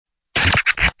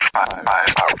You're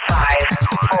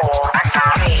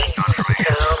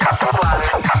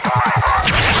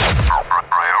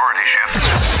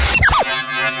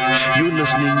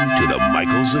listening to the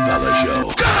Michael Zavala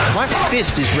Show. My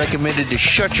fist is recommended to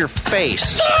shut your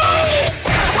face.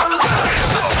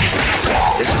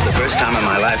 This is the first time in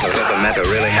my life I've ever met a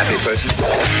really happy person.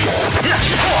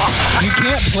 You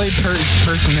can't play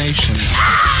impersonations.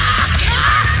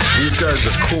 These guys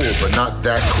are cool, but not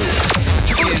that cool.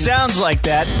 It sounds like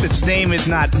that. Its name is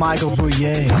not Michael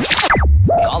Bouillet.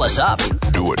 Call us up.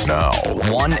 Do it now.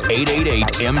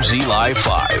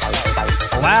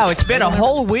 1-888-MZ-Live-5. Wow, it's been a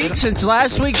whole week since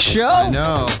last week's show. I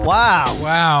know.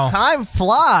 Wow. Time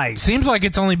flies. Seems like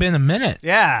it's only been a minute.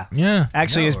 Yeah. Yeah.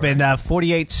 Actually, it's been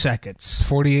 48 seconds.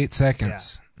 48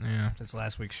 seconds. Yeah. Since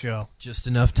last week's show. Just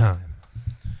enough time.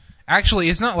 Actually,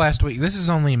 it's not last week. This is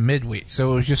only midweek,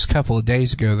 so it was just a couple of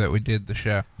days ago that we did the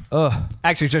show.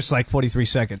 Actually, it's just like 43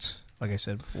 seconds, like I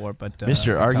said before. But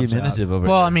Mr. Argumentative over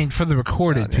Well, there. I mean, for the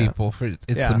recorded people,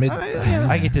 it's the mid.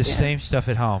 I get this same stuff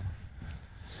at home.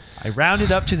 I round it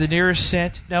up to the nearest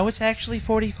cent. No, it's actually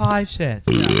 45 cents.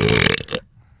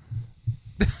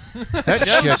 That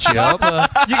shuts you up.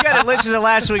 You got to listen to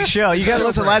last week's show. You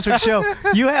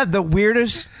have the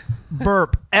weirdest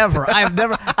burp ever.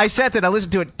 I sat there and I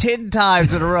listened to it 10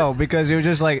 times in a row because it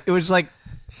was like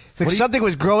something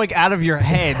was growing out of your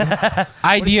head.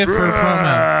 Idea for a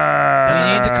promo. We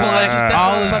need to collect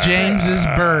all of James's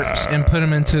burps and put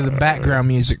them into the background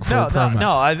music for a promo.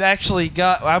 No,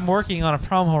 I'm working on a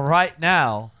promo right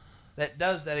now that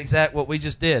does that exact what we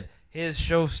just did. His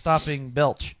show-stopping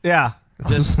belch. Yeah.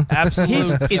 Just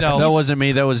absolute. That wasn't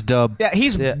me. That was Dub. Yeah,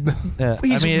 he's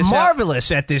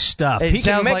marvelous at this stuff. He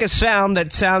can make a sound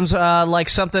that sounds like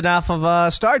something off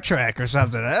of Star Trek or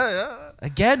something.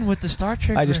 Again with the Star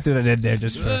Trek. I just threw that in there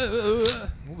just for...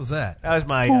 What was that? That was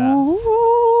my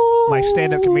my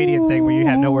stand-up comedian thing where you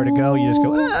have nowhere to go. You just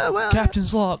go,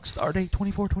 Captain's log, stardate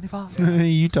 2425.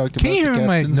 You talked about Can you hear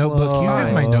my notebook? You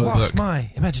have my notebook. Lost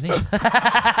my imagination.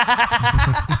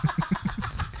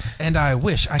 And I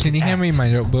wish I could. Can you hand me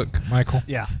my notebook, Michael?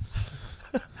 Yeah.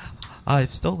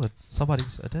 I've stolen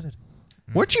somebody's identity.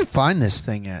 Where'd you find this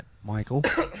thing at, Michael?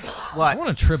 I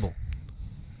want to tribble.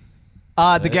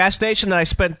 The gas station that I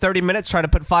spent 30 minutes trying to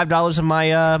put $5 in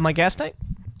my gas tank.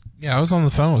 Yeah, I was on the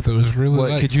phone with it. It was really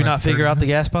late. Could you not figure out the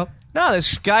gas pump? No,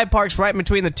 this guy parks right in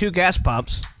between the two gas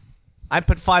pumps. I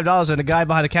put $5 and the guy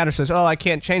behind the counter says, I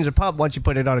can't change the pump once you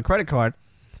put it on a credit card.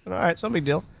 All right, it's no big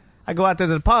deal. I go out there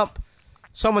to the pump.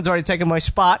 Someone's already taken my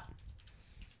spot.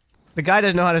 The guy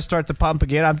doesn't know how to start the pump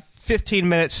again. I'm 15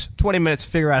 minutes, 20 minutes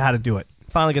to figure out how to do it.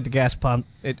 Finally get the gas pump.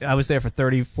 I was there for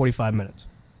 30, 45 minutes.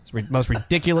 It's the most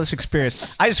ridiculous experience.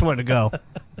 I just wanted to go.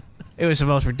 It was the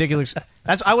most ridiculous.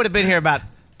 I would have been here about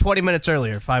 20 minutes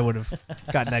earlier if I would have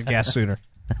gotten that gas sooner.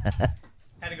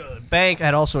 Had to go to the bank. I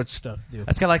had all sorts of stuff to do.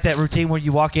 That's kind of like that routine where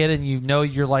you walk in and you know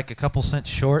you're like a couple cents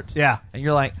short. Yeah. And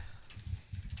you're like,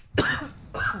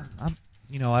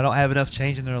 I don't have enough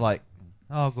change. And they're like,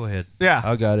 go ahead. Yeah.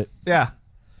 I got it. Yeah.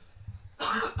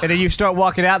 And then you start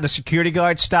walking out, and the security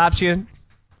guard stops you.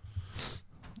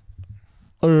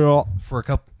 For a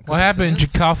couple. What happened?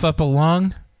 Did you cough up a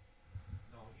lung?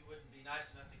 No, he wouldn't be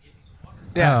nice enough to give me some water.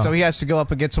 Yeah, so he has to go up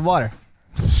and get some water.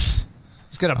 He's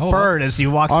going to burn as he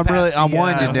walks past. I'm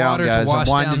winding down, guys. I'm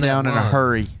winding down in a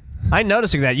hurry. I'm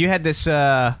noticing that. You had this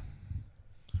thing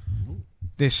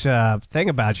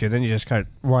about you, then you just kind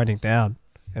of winding down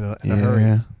in a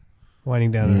hurry.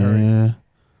 Winding down in a hurry.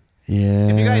 Yeah.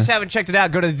 If you guys haven't checked it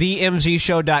out, go to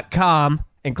themzshow.com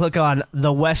and click on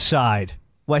The West Side.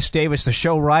 Wes Davis, the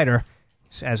show writer,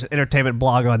 has an entertainment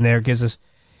blog on there, gives us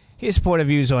his point of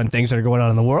views on things that are going on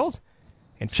in the world.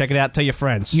 And check it out, tell your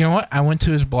friends. You know what? I went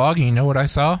to his blog, and you know what I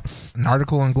saw? An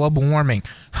article on global warming.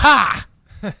 Ha!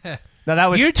 Now that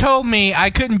was, you told me I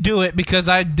couldn't do it because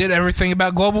I did everything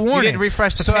about global warming. You didn't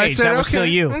refresh the so page. I said, that was still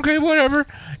you. Okay, whatever.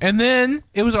 And then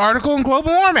it was an article on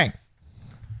global warming.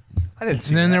 I didn't see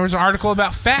And then that. there was an article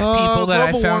about fat people that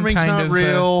I found warming's kind not of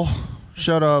real.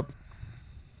 Shut up.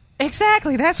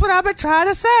 Exactly. That's what I've been trying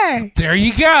to say. There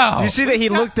you go. Did you see that he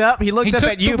looked up? He looked up took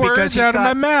at you the words because he out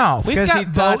thought, of my mouth. We've Because he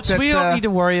got thought boats. that, We don't need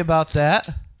to worry about that.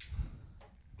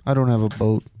 I don't have a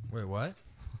boat. Wait, what?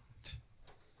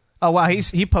 Oh wow,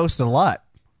 he posted a lot.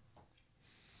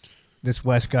 This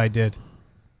West guy did.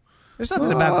 There's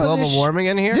nothing about global warming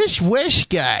in here. This West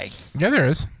guy. Yeah, there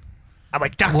is. I'm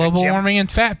like Dr. Global Jim. warming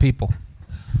and fat people.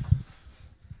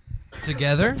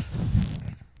 Together?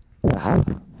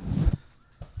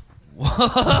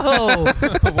 Whoa!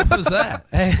 What was that?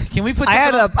 Hey, can we put? I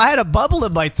had a bubble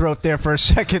in my throat there for a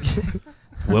second.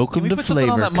 Welcome Can we to put something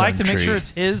Flavor on that mic to make Country. sure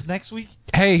it's his next week?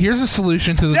 Hey, here's a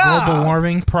solution to the global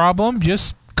warming problem.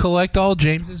 Just collect all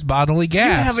James's bodily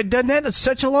gas. You haven't done that in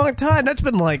such a long time. That's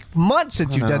been like months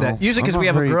since you've done know. that. Usually because I'm we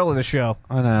not have a very- girl in the show.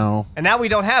 I know. And now we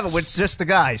don't have it. It's just the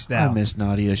guys now. I miss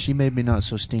Nadia. She made me not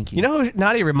so stinky. You know who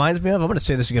Nadia reminds me of? I'm going to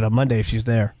say this again on Monday if she's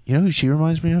there. You know who she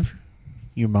reminds me of?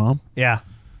 Your mom. Yeah,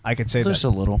 I could say Just that. a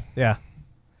little. Yeah.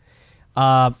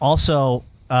 Also,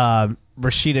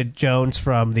 Rashida Jones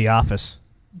from The Office.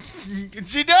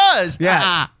 She does.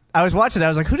 Yeah. I was watching that. I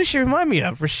was like, who does she remind me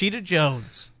of? Rashida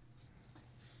Jones.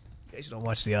 You guys don't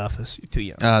watch The Office. You're too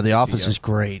young. The Office is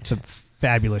great. It's a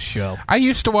fabulous show. I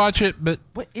used to watch it, but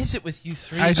What is it with you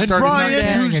three? I started not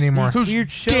caring anymore. Who's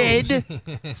Weird shows. dead?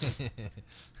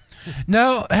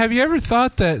 No, have you ever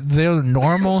thought that they're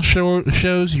normal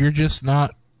shows? You're just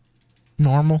not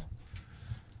normal.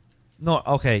 No,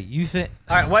 okay. You think?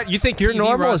 All right, what? You think you're TV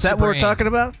normal? rots Is that the what we're brain. talking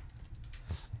about?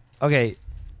 Okay,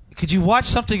 could you watch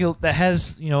something that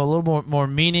has a little more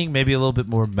meaning, maybe a little bit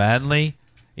more manly?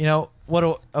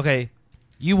 Okay,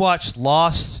 you watched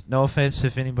Lost. No offense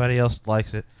if anybody else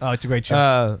likes it. Oh, it's a great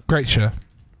show. Great show.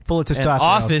 Full of And testosterone.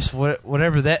 Office,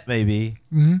 whatever that may be.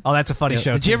 Oh, that's a funny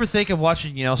show. Did you ever think of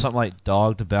watching, something like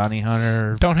Dog the Bounty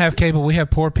Hunter? Don't have cable. We have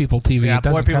Poor People TV. Yeah, it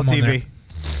doesn't Poor People come on TV.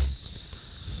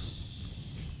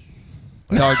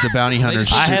 Dog the Bounty Hunter.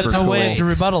 I had super no way cool.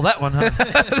 to rebuttal that one, huh?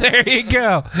 there you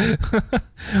go.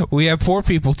 We have Poor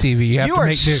People TV. You have You to are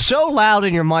make do. so loud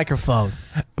in your microphone.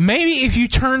 Maybe if you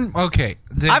turn. Okay.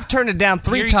 then- I've turned it down here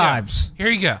 3 you times. Go.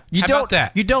 Here you go. You How don't- about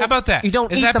that? you don't- How about that? you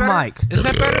don't Is eat that the better? mic. Is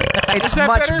that better? It's Is that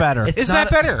much better. Is that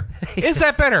better? Is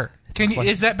that better? Can you?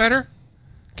 Is that better?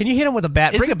 Can you hit him with a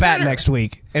bat? Is Bring it a bat better? next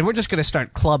week, and we're just going to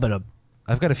start clubbing him.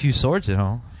 I've got a few swords at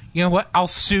home. You know what? I'll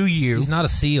sue you. He's not a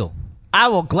seal. I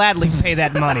will gladly pay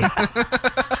that money.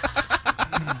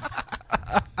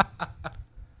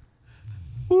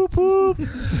 Whoop, whoop. Luke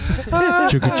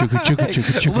found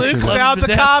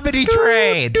the comedy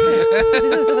train.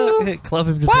 Club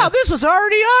him to Wow, death. this was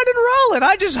already on and rolling.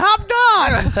 I just hopped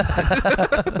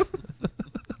on.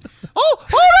 Oh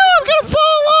no, I'm going to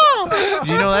fall off.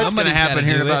 You know that's going to Somebody's happen gotta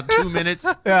here in do it. about 2 minutes.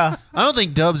 Yeah. I don't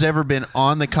think Dub's ever been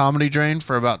on the comedy train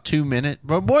for about 2 minutes,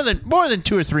 but more than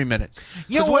 2 or 3 minutes.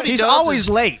 You know 'Cause what? he He's does always is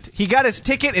late. He got his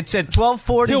ticket. It said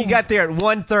 12:40. He got there at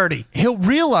 1:30. he'll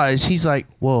realize he's like,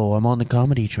 "Whoa, I'm on the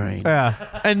comedy train." Yeah.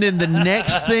 And then the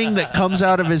next thing that comes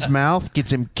out of his mouth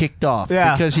gets him kicked off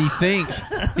Yeah. because he thinks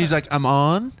he's like, "I'm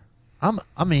on, I'm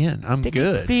in, I'm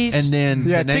good." please. And then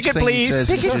Yeah, the next ticket, thing he please. says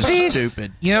Ticket, is please. just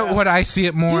stupid. You know what I see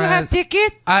it more as?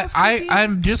 ticket?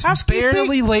 I'm just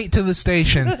barely late to the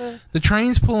station. The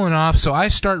train's pulling off, so I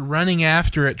start running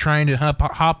after it, trying to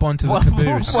hop onto the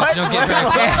caboose. What? Don't get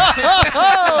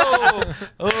back.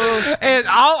 And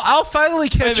I'll finally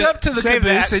catch up to the Save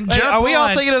caboose that. and Wait, jump are we all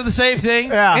on. thinking of the same thing?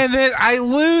 Yeah. And then I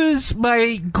lose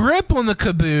my grip on the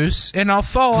caboose, and I'll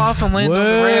fall off and land on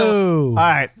the rail. All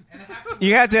right.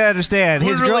 You have to understand.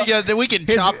 His girl. We can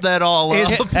his- chop that all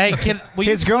his- up. Hey, will you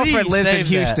His girlfriend please lives in save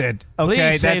Houston. that? Okay,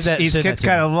 Please save that. he's Send that to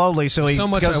kind me. of lonely, so he So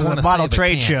much goes I to want the to model say, but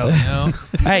trade can't, show. you know?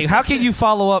 Hey, how can you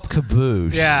follow up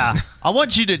Caboose? Yeah, I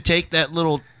want you to take that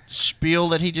little spiel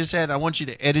that he just had. I want you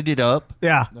to edit it up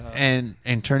yeah, and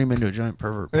turn him into a giant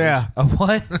pervert. please. yeah. A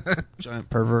what? Giant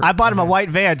pervert. I bought him a white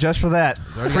van just for that.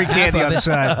 Free candy on the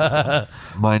side.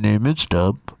 My name is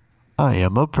Dub. I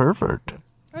am a pervert.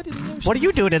 What are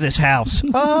you doing in this house?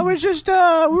 I was just we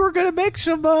were gonna make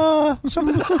some brownies.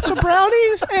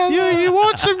 And You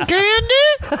want some candy?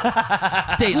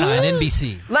 Dateline,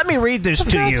 NBC. let me read this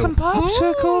to you.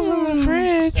 popsicles in the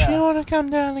fridge. You want to come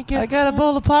down and get I got a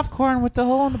bowl of popcorn with the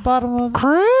hole in the bottom of it.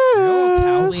 Are you all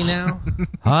towely now?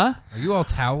 Huh? Are you all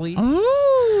towely?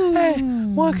 Hey,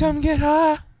 want to come get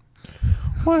high?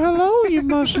 Well, hello, you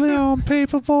mostly on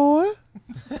paper boy.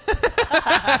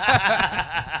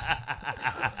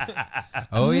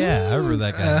 Oh, yeah. I remember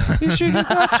that guy. You should have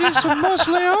got you some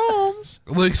muscly arms.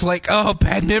 Luke's like, oh,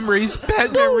 bad memories,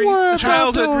 worry about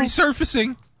childhood those.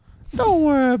 resurfacing. Don't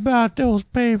worry about those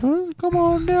papers. Come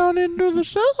on down into the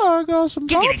cellar. I got some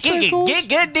popsicles.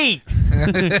 Get deep.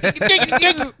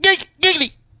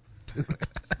 Giggity.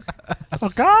 Oh,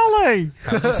 golly.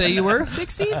 How did you say you were?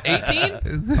 16?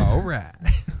 18? All right.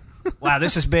 Wow,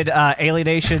 this has been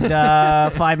Alienation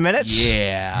 5 minutes.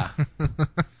 Yeah.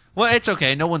 Well, it's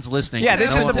okay. No one's listening. Yeah,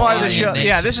 this No is the one's part of the listening. show.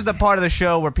 Yeah, this is the part of the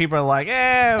show where people are like,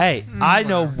 Hey, I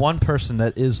know one person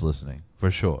that is listening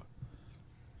for sure.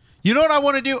 You know what I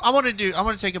want to do? I want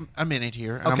to take a minute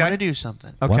here, and I'm Okay. going to do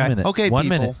something. Okay. 1 minute. Okay, 1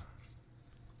 people. minute.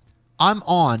 I'm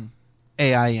on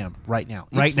AIM right now.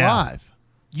 It's Right now. live.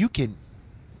 You can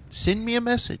send me a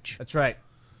message That's right.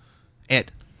 at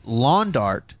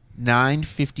LawnDart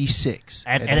 956.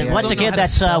 And once again,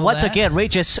 that's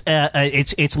reach us.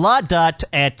 It's law dot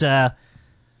at. Go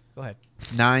ahead.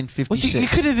 956. Well, you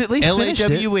could have at least finished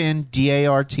it.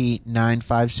 LAWNDART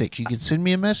 956. You can send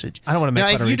me a message. I don't want to make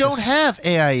fun now, of if you Regis. don't have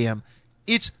AIM,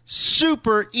 it's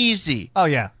super easy. Oh,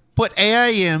 yeah. Put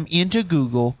AIM into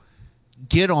Google,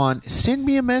 get on, send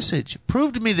me a message.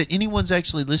 Prove to me that anyone's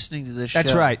actually listening to this show.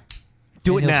 That's right.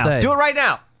 Do it And he'll now. stay. Do it right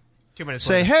now. 2 minutes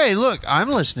Say, later. hey, look, I'm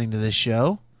listening to this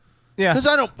show. Yeah. Because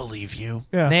I don't believe you.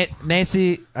 Yeah.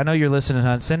 Nancy, I know you're listening,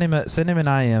 hon. Send him an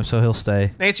IM so he'll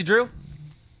stay. Nancy Drew?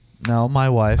 No, my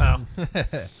wife.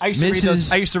 I used to read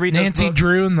those. I used to read those Nancy books.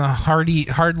 Drew and the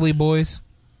Hardley Boys.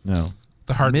 No.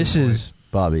 The Hardley Mrs. Boys.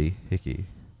 Bobby Hickey.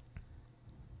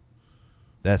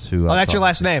 That's who. Oh, that's your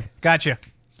last name. Gotcha.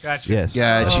 Yes. Gotcha.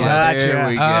 Gotcha. There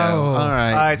we go. Oh. All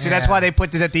right. All right. See, that's why they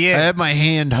put it at the I end. have my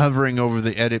hand hovering over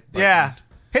the edit button. Yeah.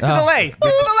 Hit the Oh. delay. Hit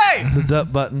the delay. The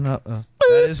duck button. That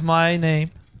is my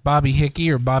name. Bobby Hickey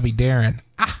or Bobby Darren.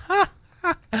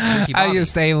 I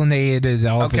just alienated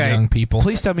all the Okay. young people.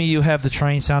 Please tell me you have the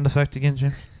train sound effect again,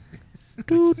 Jim.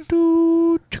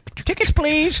 Tickets,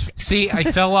 please. See, I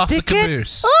fell off the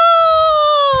caboose.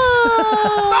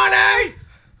 Money!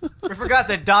 We forgot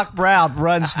that Doc Brown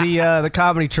runs the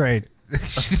comedy train.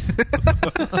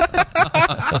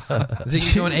 Is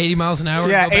he going 80 miles an hour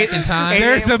Yeah, and go back in time?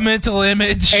 There's a mental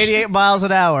image. 88 miles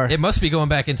an hour. It must be going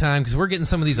back in time because we're getting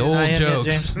some of these old IM yet, jokes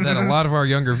James? that a lot of our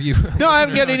younger viewers. No, I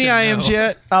haven't got any IMs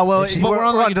yet. Oh, well, But we're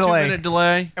on like a delay. 2-minute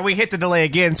delay. And we hit the delay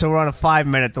again, so we're on a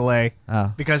 5-minute delay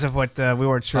Oh. because of what we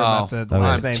weren't sure Oh, about the I'm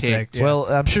last name thing. ticked. Yeah. Well,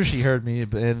 I'm sure she heard me,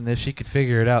 and if she could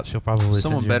figure it out, she'll probably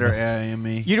Someone send you a better message. AIM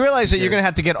me. you realize that you're going to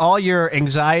have to get all your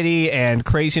anxiety and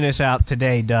craziness out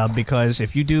today, Dub, because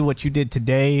if you do what you did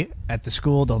today at the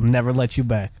school, they'll never let you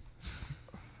back.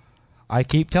 I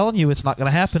keep telling you it's not going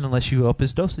to happen unless you up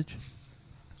his dosage.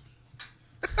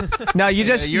 No, you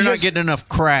just You're you not just- getting enough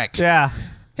crack. Yeah.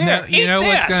 No, you know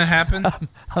what's going to happen?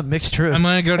 A mixed truth. I'm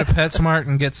going to go to PetSmart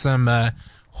and get some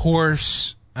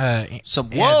horse. So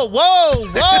whoa, whoa,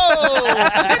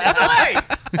 whoa!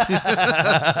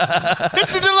 Hit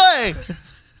the delay.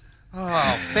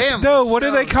 Oh, damn! No, what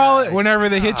do they call it whenever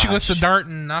they hit you with the dart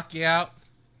and knock you out?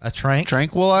 A trank?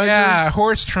 Tranquilizer. Yeah,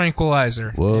 horse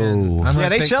tranquilizer. Whoa. And I'm Yeah, gonna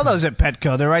they take sell some- those at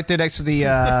Petco. They're right there next to the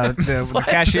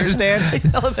cashier stand.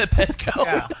 Sell them at Petco.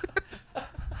 Yeah.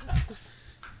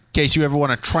 In case you ever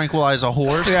want to tranquilize a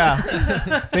horse.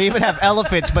 Yeah. They even have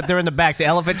elephants, but they're in the back. The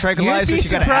elephant You'd tranquilizers, be you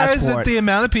got to ask surprised for at it. the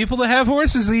amount of people that have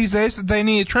horses these days that they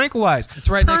need to tranquilize. It's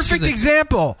right next to Perfect the-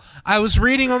 example. I was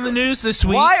reading on the news this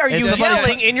week. Why are you somebody-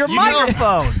 yelling in your You know-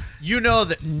 microphone? You know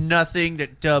that nothing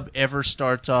that Dub ever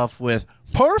starts off with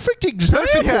perfect example.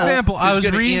 Perfect example. I is was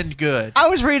gonna reading. end good. I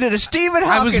was reading a Stephen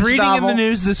Hawkins I was reading novel. in the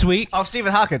news this week. Oh,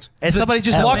 Stephen Hawkins. And somebody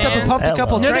just walked up and pumped a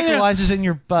couple No, no, no. tranquilizers in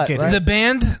your butt. Okay, right? The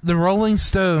band, the Rolling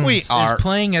Stones, We is are-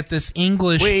 playing at this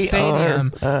English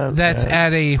stadium that's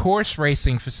at a horse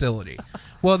racing facility.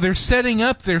 Well, they're setting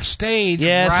up their stage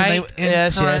Yes, and right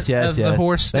in front of the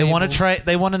horse They want stables. to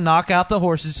They want to knock out the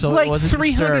horses, so it Like wasn't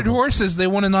 300 disturbable. horses they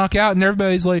want to knock out, and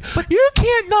everybody's like, "You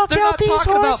can't knock They're out not these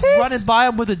talking horses." about running by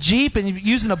them with a jeep and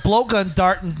using a blowgun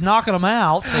dart and knocking them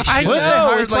out. I should. know.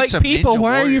 hired, It's like, like some people. ninja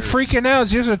Why are you warriors. freaking out?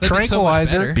 It's just a That'd be so much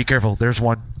tranquilizer. better. Be careful. There's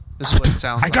one. This is what it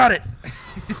sounds like. it.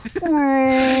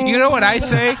 You know what I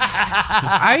say?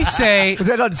 I say Was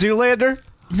that on Zoolander?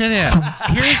 no.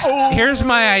 Here's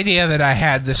my idea that I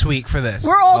had this week for this.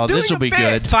 We're all doing this'll a be bit.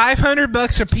 good.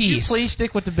 $500 a piece. Please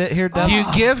stick with the bit here, Doug. You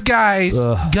give guys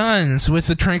guns with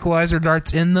the tranquilizer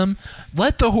darts in them.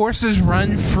 Let the horses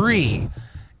run free,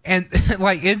 and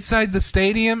like inside the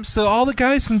stadium, so all the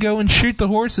guys can go and shoot the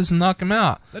horses and knock them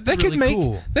out. That'd be They could really make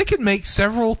cool. they could make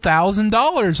several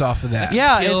 $1,000s off of that.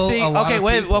 Yeah, and Kill see, a lot okay, of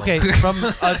wait, people. okay. From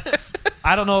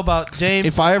I don't know about James.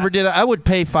 If I ever did it, I would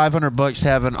pay $500 to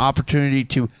have an opportunity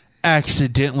to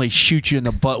accidentally shoot you in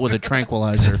the butt with a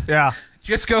tranquilizer. Yeah.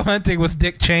 Just go hunting with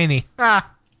Dick Cheney. I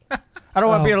don't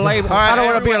want to be a lame. All right, I don't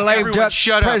want to be a lame everyone duck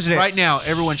shut president. up right now.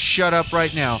 Everyone shut up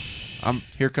right now.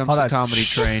 Here comes Hold the on. comedy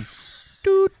train.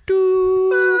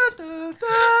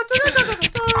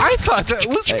 I thought that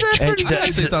was pretty Doug, good. I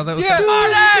actually thought that was Yeah.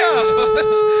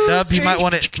 Dub, you might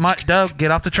want to. Dub,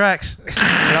 get off the tracks. Get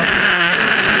off-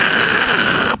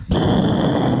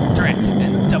 Drat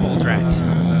and double drat.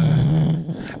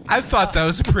 I thought that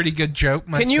was a pretty good joke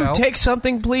myself. Can you take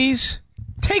something, please?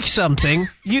 Take something.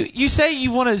 You say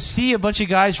you want to see a bunch of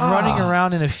guys running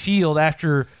around in a field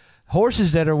after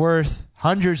horses that are worth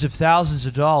hundreds of thousands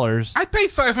of dollars. I'd pay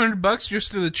 $500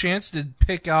 just for the chance to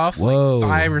pick off Whoa.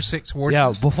 like 5 or 6 horses.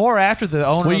 Yeah, before or after the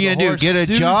owner What are you of the going to do? horse Get a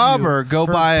sues job you or go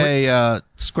for buy a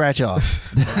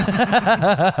scratch-off?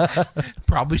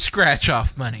 Probably scratch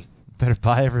off money. Better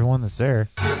buy everyone that's there.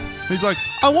 He's like,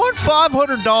 I want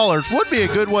 $500. Would be a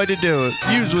good way to do it.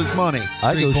 Use with money.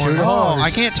 I go shoot a Oh, horse. I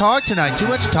can't talk tonight. Too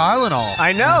much Tylenol.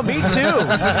 I know, me too.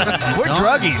 We're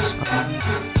druggies.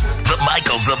 The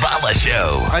Michael Zavala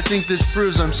Show. I think this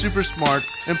proves I'm super smart,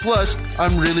 and plus,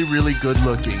 I'm really, really good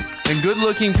looking. And good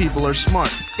looking people are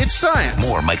smart. It's science.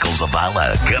 More Michael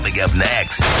Zavala coming up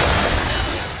next.